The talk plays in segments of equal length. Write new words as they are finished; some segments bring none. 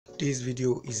This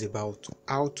video is about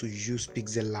how to use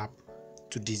Pixelapp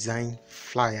to design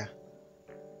flyer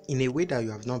in a way that you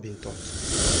have not been taught.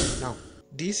 Now,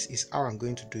 this is how I'm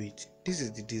going to do it. This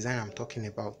is the design I'm talking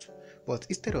about. But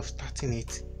instead of starting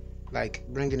it, like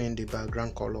bringing in the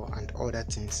background color and other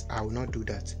things, I will not do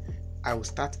that. I will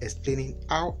start explaining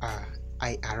how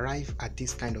I arrive at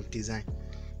this kind of design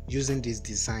using this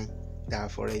design that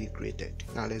I've already created.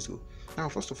 Now let's go. Now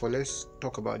first of all, let's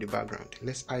talk about the background.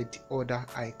 Let's hide the other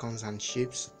icons and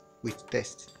shapes with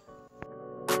text.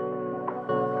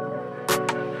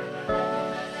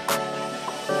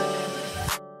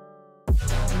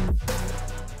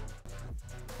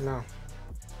 Now,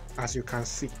 as you can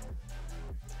see,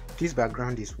 this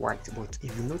background is white, but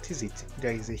if you notice it,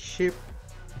 there is a shape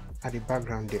at the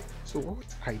background there. So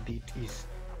what I did is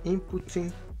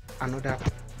inputting another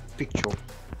picture,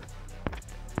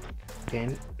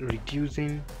 then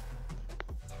reducing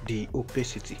the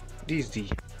opacity. This is the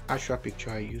actual picture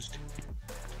I used,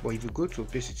 but if you go to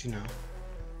opacity now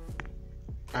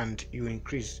and you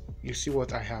increase, you see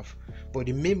what I have, but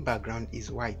the main background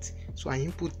is white. So I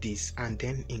input this and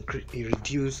then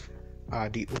reduce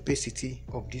the opacity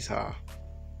of this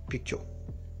picture.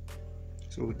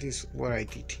 So this is what I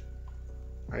did.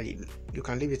 You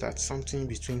can leave it at something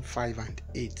between 5 and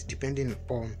 8 depending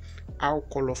on how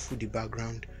colorful the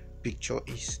background picture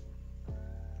is.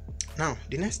 Now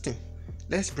the next thing,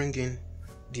 let's bring in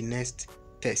the next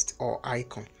text or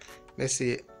icon. Let's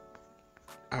say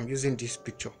I'm using this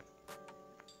picture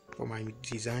for my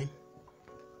design.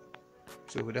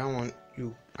 So with that one,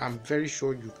 I'm very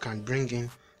sure you can bring in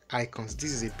icons.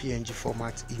 This is a PNG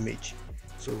format image,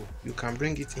 so you can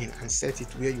bring it in and set it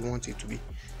where you want it to be.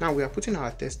 Now we are putting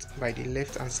our text by the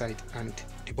left hand side and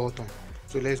the bottom.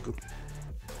 So let's go.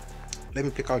 Let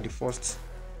me pick out the first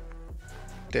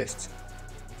text.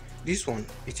 This one,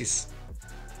 it is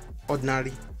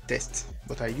ordinary text,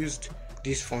 but I used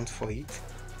this font for it.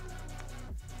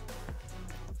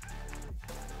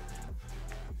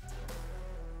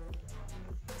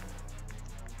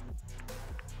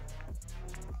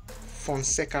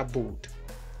 Fonseca bold.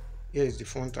 Here is the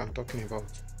font I'm talking about,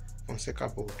 Fonseca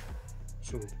bold.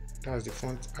 So that's the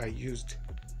font I used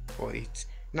for it.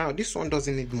 Now this one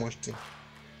doesn't need much thing,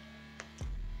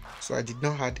 so I did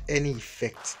not add any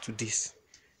effect to this,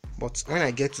 but when I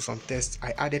get to some text,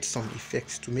 I added some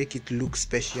effects to make it look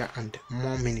special and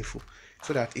more meaningful,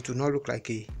 so that it will not look like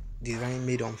a design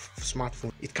made on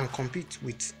smartphone. It can compete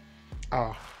with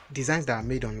designs that are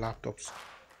made on laptops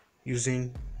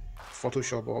using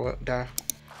Photoshop or other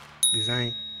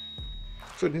design.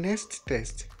 So the next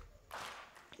text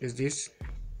is this.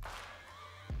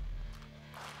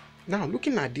 Now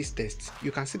looking at this text,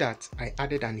 you can see that I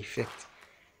added an effect.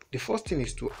 The first thing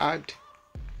is to add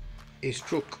a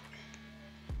stroke.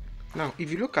 Now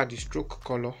if you look at the stroke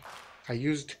color, I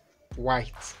used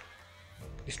white.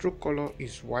 The stroke color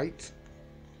is white.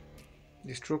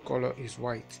 The stroke color is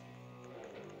white.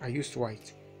 I used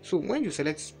white. So when you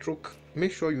select stroke,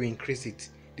 make sure you increase it,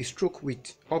 the stroke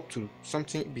width, up to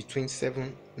something between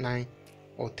 7, 9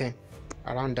 or 10,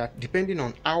 around that, depending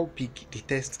on how big the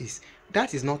text is.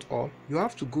 That is not all. You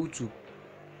have to go to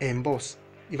emboss.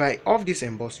 If I off this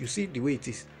emboss, you see the way it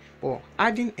is, but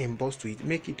adding emboss to it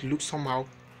make it look somehow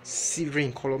silver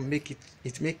in color,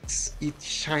 it makes it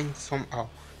shine somehow,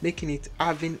 making it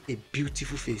having a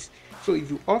beautiful face. So if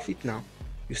you off it now,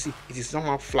 you see it is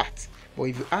somehow flat, but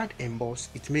if you add emboss,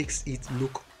 it makes it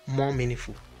look more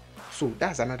meaningful. So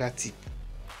that's another tip.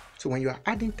 So when you are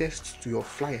adding text to your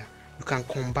flyer, you can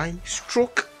combine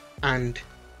stroke and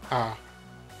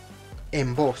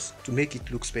emboss to make it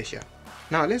look special.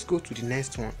 Now let's go to the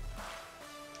next one.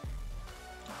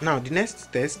 Now the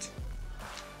next text,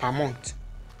 per month.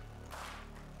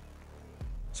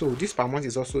 So this per month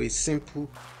is also a simple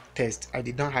text. I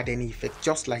did not add any effect,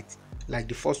 just like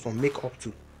the first one, make up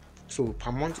to. So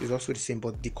per month is also the same,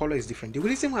 but the color is different. The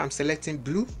reason why I'm selecting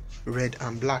blue, red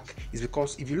and black is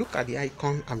because if you look at the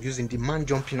icon I'm using, the man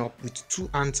jumping up with 2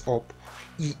 hands up,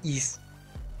 he is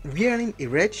wearing a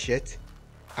red shirt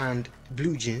and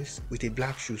blue jeans with a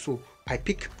black shoe. So I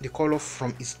pick the color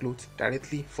from his clothes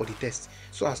directly for the text,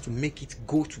 so as to make it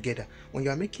go together. When you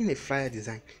are making a flyer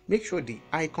design, make sure the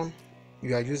icon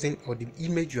you are using or the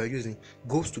image you are using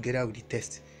goes together with the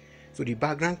text. So the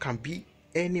background can be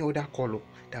any other color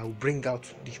that will bring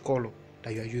out the color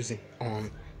that you are using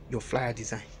on your flyer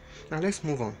design. Now let's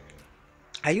move on.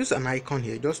 I use an icon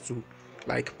here just to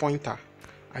like pointer.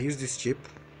 I use this shape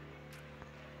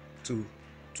to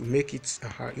make it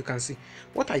you can see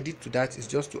what I did to that is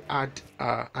just to add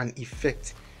an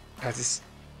effect that is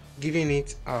giving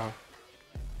it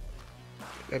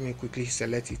let me quickly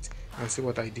select it and see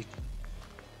what I did.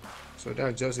 So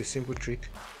that's just a simple trick.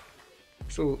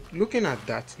 So looking at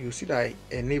that, you see that I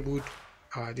enabled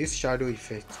this shadow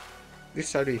effect. This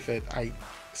shadow effect, I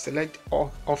select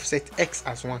offset X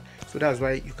as 1, so that's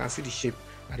why you can see the shape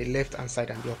at the left hand side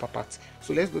and the upper part.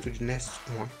 So let's go to the next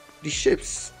one. The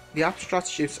shapes, the abstract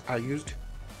shapes are used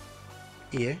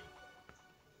here.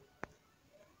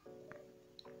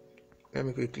 Let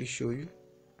me quickly show you.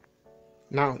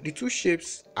 Now the two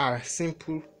shapes are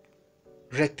simple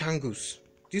rectangles.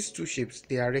 These two shapes,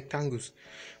 they are rectangles,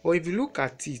 but if you look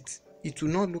at it, it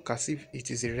will not look as if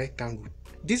it is a rectangle.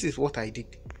 This is what I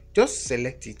did. Just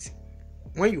select it.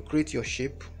 When you create your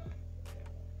shape,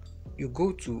 you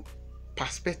go to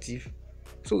perspective.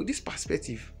 So this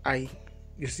perspective,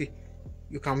 you see,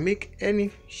 you can make any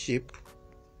shape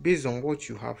based on what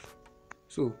you have.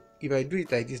 So if I do it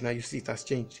like this now, you see it has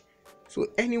changed. So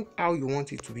anyhow you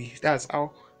want it to be, that's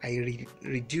how I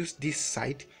reduce this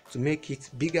side to make it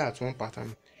bigger at one part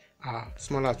and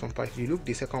smaller at one part. If you look,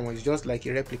 the second one is just like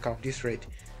a replica of this red,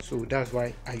 so that's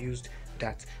why I used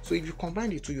that. So if you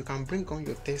combine the two, you can bring on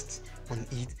your text on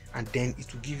it, and then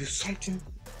it will give you something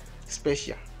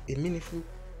special, a meaningful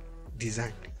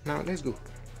design. Now let's go.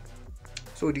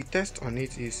 So the text on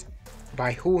it is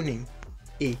by holding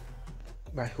A.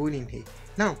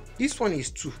 Now this one is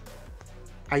 2.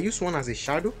 I use one as a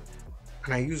shadow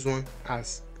and I use one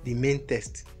as the main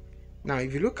text. Now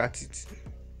if you look at it,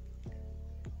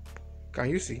 can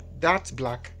you see that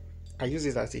black? I use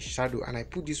it as a shadow and I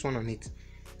put this one on it,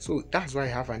 so that's why I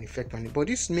have an effect on it. But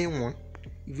this main one,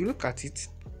 if you look at it,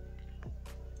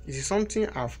 it is something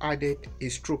I've added a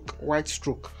stroke, white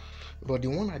stroke, but the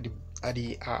one at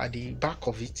the back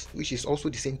of it, which is also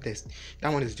the same text,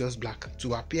 that one is just black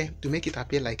to make it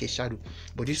appear like a shadow.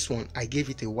 But this one, I gave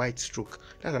it a white stroke.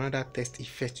 That's another text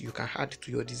effect you can add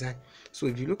to your design. So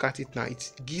if you look at it now,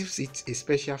 it gives it a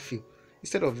special feel.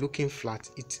 Instead of looking flat,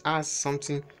 it has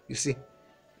something. You see,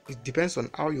 it depends on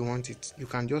how you want it. You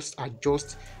can just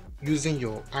adjust using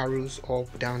your arrows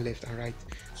up, down, left and right.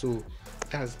 So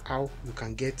that's how you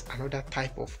can get another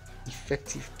type of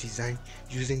effective design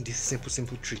using these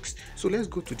simple tricks. So let's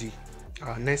go to the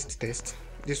next test.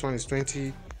 This one is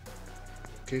 20k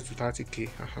to 30k.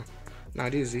 Now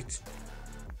this is it.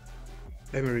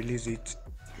 Let me release it.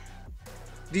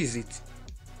 This is it.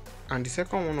 And the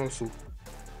second one also.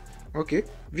 Okay,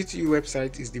 VTU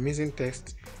website is the missing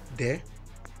text there.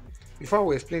 Before I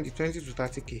will explain the 20 to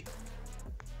 30k,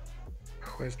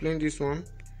 I will explain this one.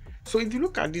 So if you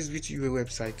look at this VTU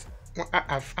website,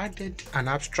 I've added an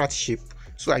abstract shape,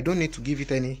 so I don't need to give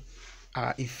it any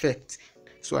effect.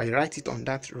 So I write it on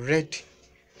that red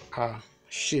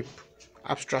shape,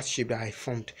 abstract shape that I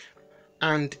formed,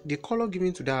 and the color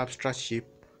given to that abstract shape,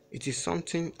 it is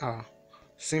something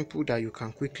simple that you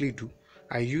can quickly do.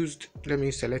 I used, let me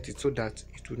select it so that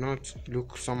it will not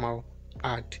look somehow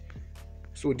odd.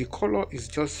 So the color is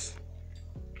just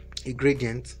a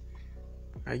gradient.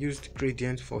 I used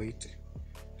gradient for it.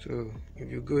 So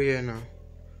if you go here now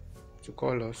to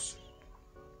colors,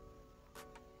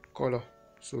 color,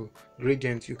 so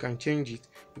gradient, you can change it,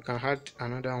 you can add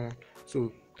another one.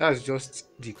 So that's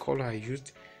just the color I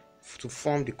used to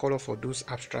form the color for those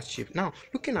abstract shapes. Now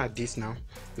looking at this now,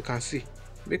 you can see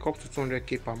make up to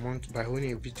 200k per month by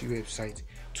owning a VTU website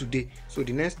today. So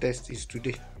the next test is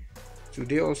today.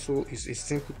 Today also is a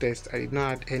simple test. I did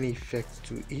not add any effect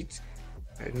to it.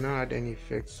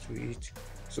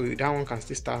 So that one can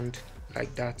still stand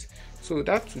like that. So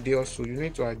that today also you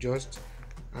need to adjust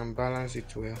and balance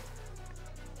it well.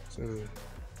 So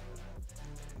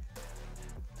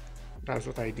that's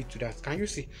what I did to that. Can you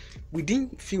see? Within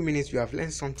few minutes you have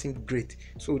learned something great.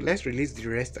 So let's release the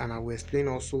rest and I will explain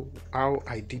also how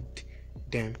I did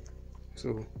them.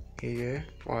 So here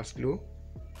was low.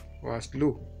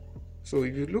 So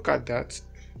if you look at that,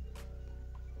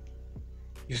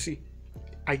 you see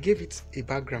I gave it a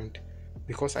background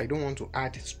because I don't want to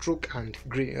add stroke and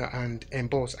gray and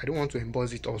emboss. I don't want to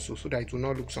emboss it also, so that it will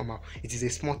not look somehow. It is a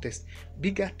small text.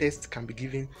 Bigger text can be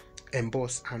given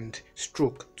emboss and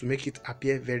stroke to make it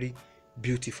appear very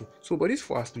beautiful. So but this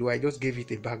for as low, I just gave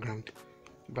it a background.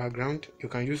 You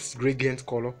can use gradient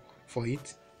color for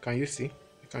it. Can you see?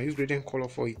 You can use gradient color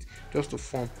for it just to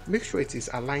form. Make sure it is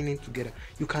aligning together.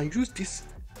 You can use this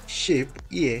shape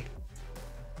here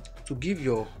to give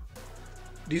your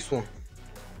this one,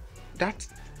 that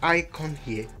icon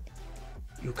here,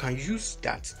 you can use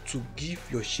that to give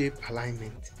your shape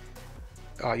alignment,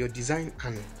 your design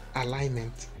and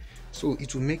alignment, so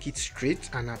it will make it straight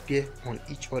and appear on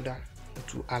each other.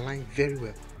 It will align very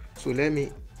well. So let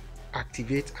me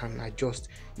activate and adjust.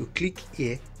 You click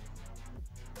here,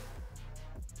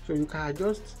 so you can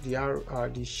adjust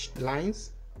the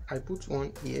lines. I put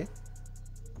one here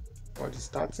for the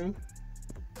starting,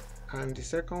 and the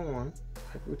second one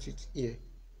I put it here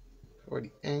for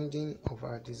the ending of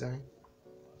our design.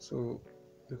 So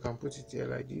you can put it here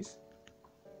like this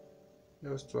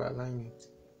just to align it.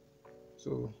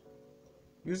 So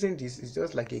using this is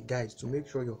just like a guide to make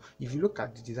sure if you look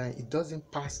at the design, it doesn't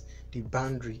pass the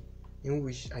boundary in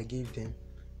which I gave them.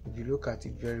 If you look at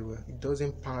it very well, it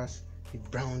doesn't pass the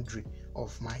boundary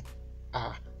of my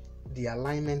the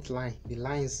alignment line, the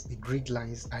lines, the grid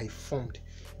lines I formed.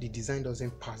 The design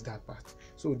doesn't pass that part.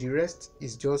 So the rest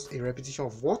is just a repetition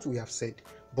of what we have said,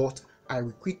 but I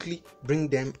will quickly bring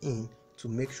them in to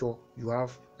make sure you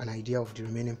have an idea of the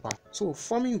remaining part. So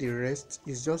forming the rest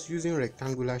is just using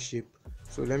rectangular shape.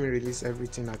 So let me release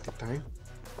everything at a time.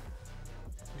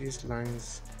 These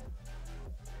lines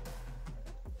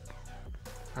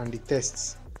and the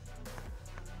tests.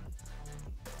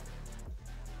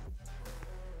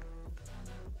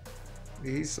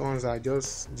 These ones are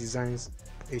just designs,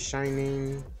 a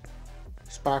shining,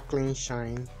 sparkling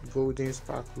shine, golden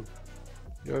sparkle,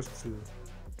 just to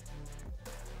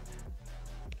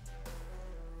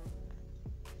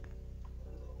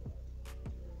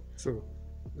so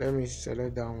let me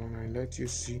select that one and let you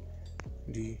see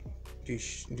the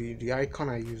icon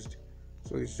I used.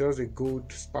 So it's just a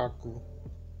gold sparkle.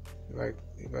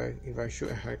 If I show,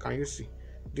 can you see?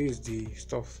 This is the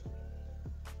stuff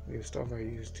I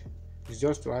used. It's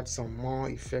just to add some more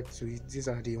effect to it. These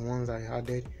are the ones I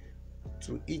added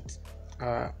to it.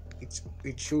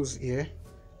 It shows here,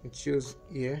 it shows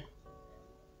here,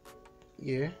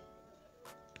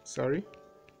 sorry,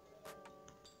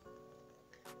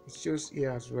 it shows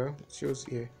here as well, it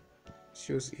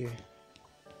shows here,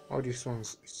 all these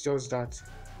ones. It's just that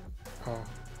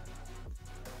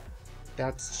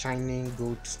that shining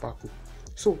gold sparkle.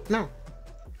 So now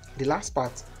the last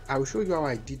part, I will show you how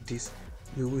I did this.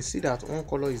 You will see that one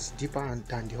color is deeper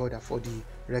than the other for the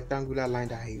rectangular line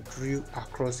that I drew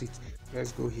across it.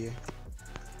 Let's go here.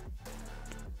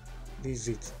 This is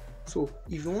it. So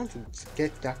if you want to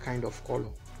get that kind of color,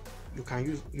 you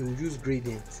use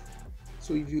gradient.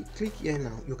 So if you click here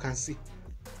now, you can see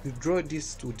you draw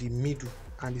this to the middle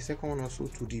and the second one also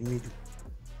to the middle.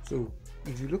 So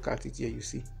if you look at it here, you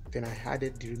see, then I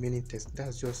added the remaining text.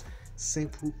 That's just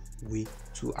simple way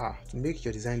to make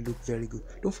your design look very good.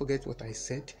 Don't forget what I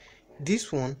said.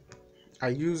 This one I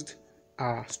used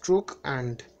stroke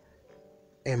and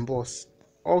emboss.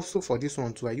 Also for this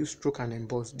one too, I use stroke and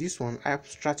emboss. This one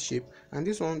abstract shape, and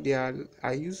this one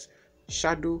I use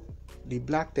shadow, the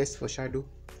black text for shadow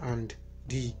and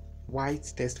the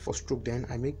white text for stroke. Then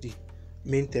I make the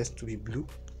main text to be blue.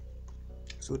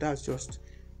 So that's just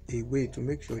a way to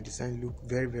make your design look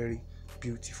very, very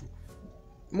beautiful.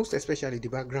 Most especially the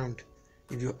background.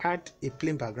 If you add a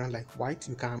plain background like white,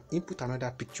 you can input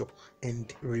another picture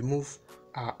and remove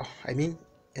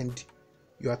and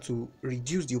you have to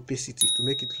reduce the opacity to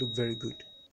make it look very good.